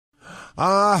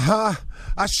I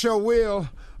sure will.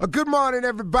 Good morning,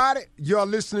 everybody. You're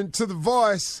listening to The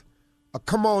Voice.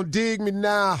 Come on, dig me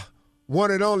now.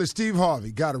 One and only Steve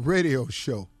Harvey got a radio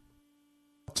show.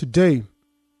 Today,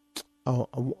 I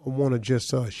want to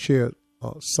just share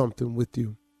something with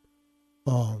you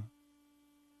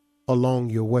along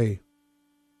your way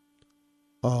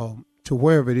to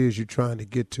wherever it is you're trying to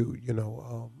get to. You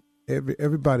know,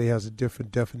 everybody has a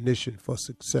different definition for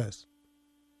success.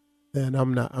 And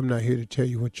I'm not here to tell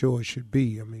you what yours should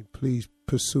be. I mean, please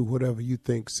pursue whatever you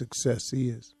think success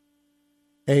is.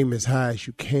 Aim as high as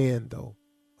you can, though.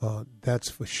 That's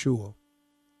for sure.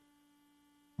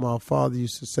 My father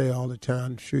used to say all the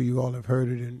time, I'm sure you all have heard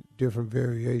it in different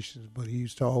variations, but he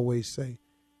used to always say,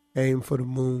 aim for the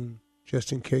moon.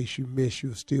 Just in case you miss,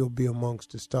 you'll still be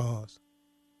amongst the stars.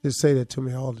 Just say that to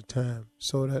me all the time.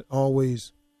 So that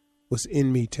always was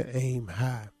in me to aim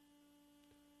high.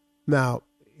 Now,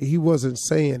 he wasn't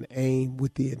saying aim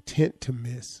with the intent to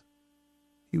miss.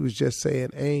 He was just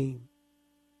saying aim.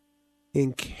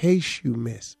 In case you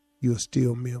miss, you'll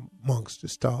still be amongst the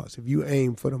stars. If you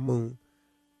aim for the moon.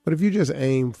 But if you just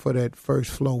aim for that first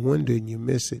floor window and you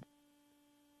miss it,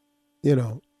 you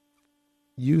know,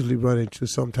 usually run into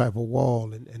some type of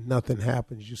wall and nothing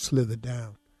happens. You slither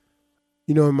down.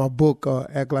 You know, in my book,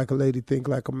 Act Like a Lady, Think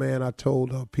Like a Man, I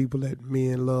told people that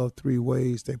men love three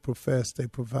ways. They profess, they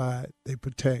provide, they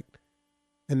protect.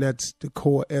 And that's the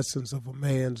core essence of a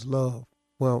man's love.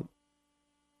 Well,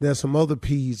 there's some other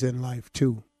P's in life,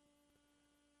 too.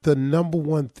 The number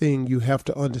one thing you have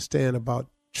to understand about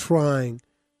trying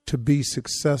to be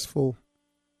successful,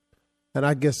 and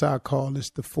I guess I call this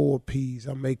the 4 P's.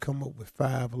 I may come up with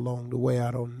 5 along the way.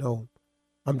 I don't know.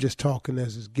 I'm just talking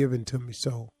as it's given to me.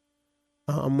 So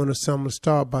I'm gonna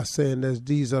start by saying that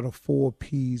these are the 4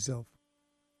 P's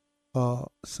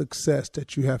of success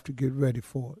that you have to get ready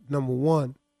for. Number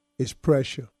 1 is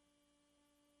pressure.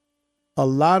 A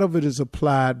lot of it is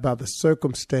applied by the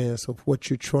circumstance of what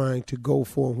you're trying to go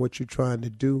for and what you're trying to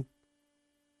do.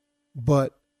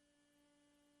 But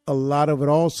a lot of it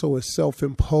also is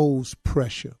self-imposed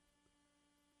pressure.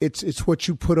 It's what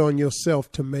you put on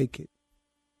yourself to make it.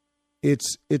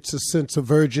 It's a sense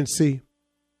of urgency.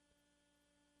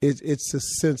 It's a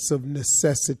sense of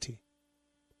necessity.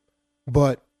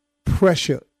 But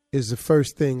pressure is the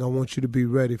first thing I want you to be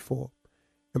ready for.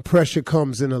 And pressure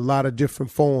comes in a lot of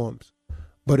different forms,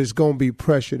 but it's going to be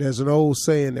pressure. There's an old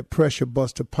saying that pressure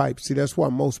busts a pipe. See, that's why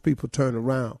most people turn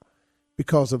around,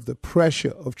 because of the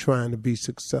pressure of trying to be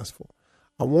successful.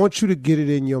 I want you to get it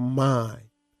in your mind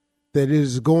that it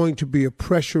is going to be a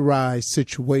pressurized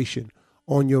situation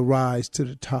on your rise to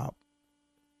the top.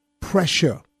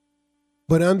 Pressure.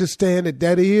 But understand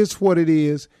that is what it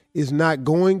is not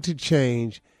going to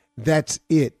change. That's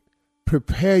it.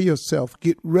 Prepare yourself.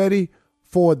 Get ready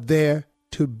for there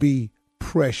to be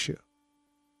pressure.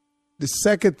 The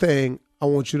second thing I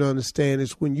want you to understand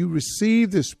is when you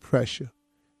receive this pressure,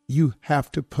 you have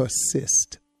to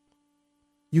persist.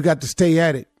 You got to stay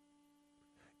at it.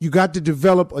 You got to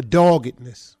develop a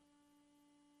doggedness.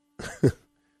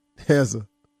 There's a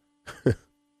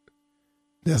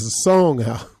song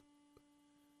out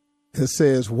that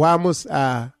says, why must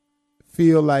I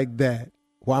feel like that?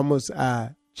 Why must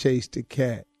I chase the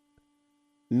cat?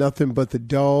 Nothing but the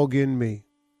dog in me.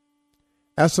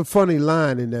 That's a funny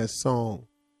line in that song,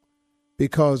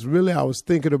 because really I was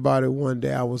thinking about it one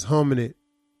day. I was humming it,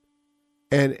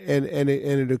 and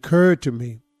it occurred to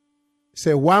me. It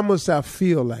said, why must I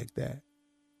feel like that?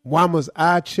 Why must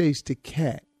I chase the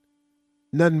cat?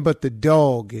 Nothing but the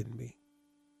dog in me.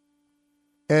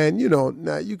 And, you know,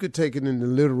 now you could take it in the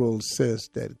literal sense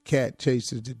that a cat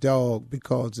chases the dog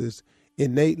because it's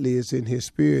innately it's in his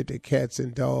spirit that cats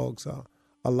and dogs are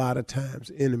a lot of times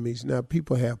enemies. Now,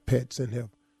 people have pets and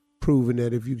have proven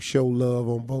that if you show love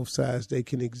on both sides, they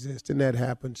can exist, and that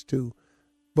happens too.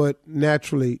 But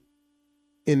naturally,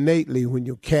 innately, when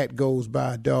your cat goes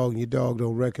by a dog and your dog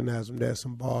don't recognize them, there's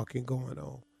some barking going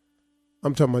on.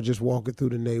 I'm talking about just walking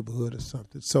through the neighborhood or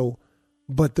something. So,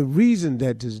 but the reason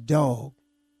that this dog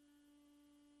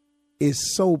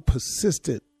is so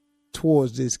persistent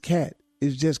towards this cat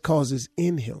is just because it's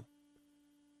in him.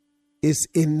 It's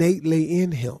innately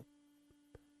in him.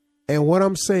 And what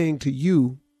I'm saying to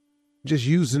you, just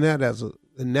using that as an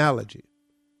analogy,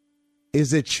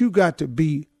 is that you got to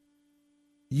be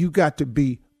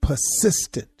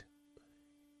persistent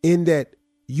in that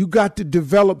you got to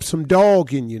develop some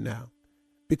dog in you now,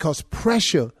 because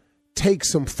pressure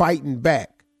takes some fighting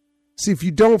back. See, if you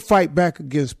don't fight back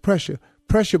against pressure,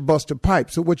 pressure busts a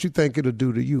pipe. So what you think it'll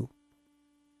do to you?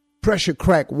 Pressure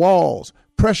crack walls.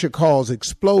 Pressure cause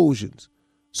explosions.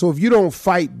 So if you don't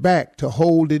fight back to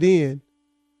hold it in,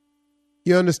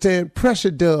 you understand,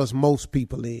 pressure does most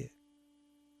people in.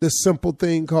 This simple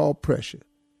thing called pressure.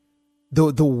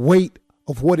 The weight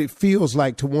of what it feels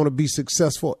like to want to be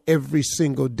successful every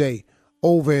single day,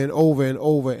 over and over and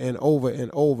over and over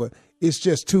and over. It's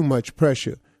just too much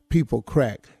pressure. People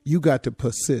crack. You got to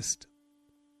persist.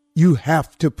 You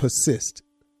have to persist.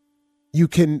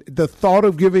 The thought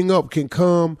of giving up can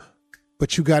come,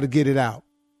 but you got to get it out.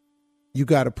 You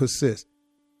got to persist.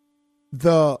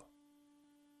 The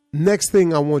next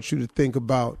thing I want you to think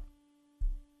about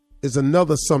is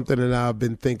another something that I've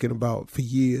been thinking about for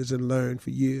years and learned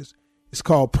for years. It's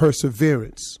called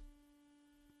perseverance.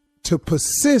 To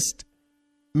persist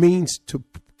means to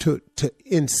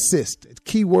insist. The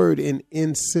key word in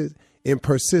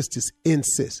persist is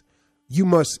insist. You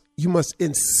must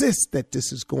insist that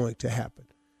this is going to happen.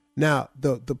 Now,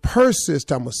 the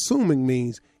persist, I'm assuming,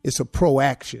 means it's a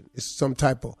proaction. It's some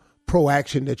type of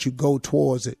proaction that you go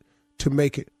towards it to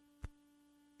make it,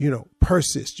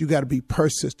 persist. You got to be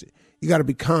persistent. You got to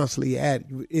be constantly at it.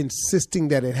 You're insisting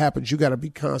that it happens. You got to be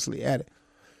constantly at it.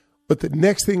 But the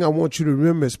next thing I want you to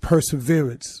remember is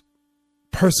perseverance.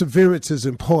 Perseverance is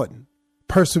important.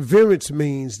 Perseverance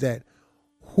means that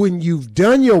when you've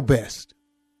done your best,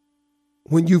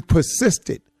 when you've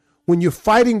persisted, when you're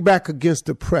fighting back against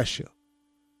the pressure,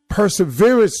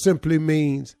 perseverance simply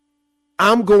means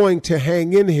I'm going to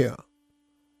hang in here.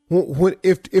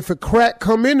 If a crack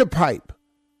come in the pipe,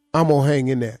 I'm going to hang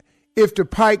in there. If the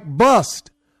pipe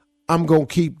bust, I'm going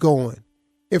to keep going.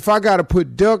 If I got to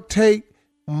put duct tape,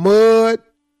 mud,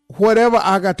 whatever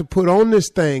I got to put on this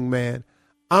thing, man,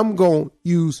 I'm going to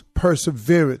use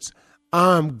perseverance.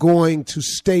 I'm going to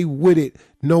stay with it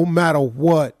no matter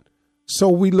what. So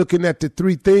we looking at the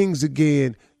three things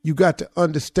again. You got to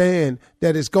understand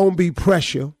that it's going to be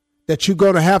pressure, that you're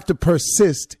going to have to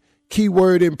persist. Key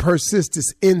word in persist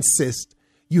is insist.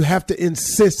 You have to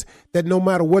insist that no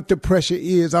matter what the pressure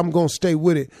is, I'm going to stay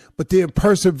with it. But then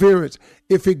perseverance,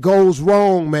 if it goes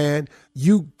wrong, man,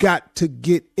 you got to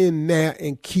get in there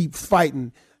and keep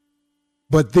fighting.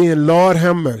 But then, Lord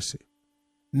have mercy,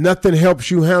 nothing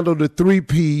helps you handle the 3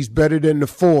 P's better than the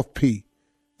 4th P.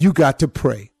 You got to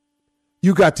pray.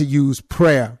 You got to use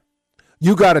prayer.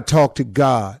 You got to talk to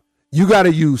God. You got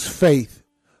to use faith.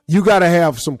 You got to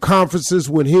have some conferences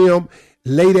with him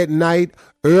late at night,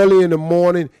 early in the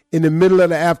morning, in the middle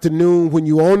of the afternoon, when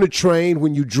you're on the train,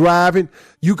 when you're driving.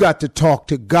 You got to talk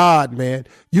to God, man.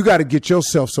 You got to get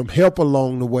yourself some help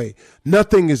along the way.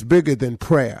 Nothing is bigger than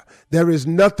prayer. There is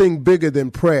nothing bigger than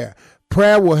prayer.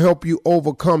 Prayer will help you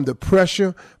overcome the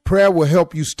pressure. Prayer will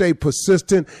help you stay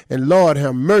persistent. And Lord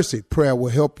have mercy, prayer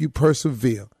will help you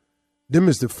persevere. Them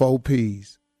is the 4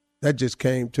 P's. That just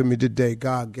came to me today.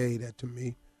 God gave that to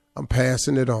me. I'm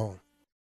passing it on.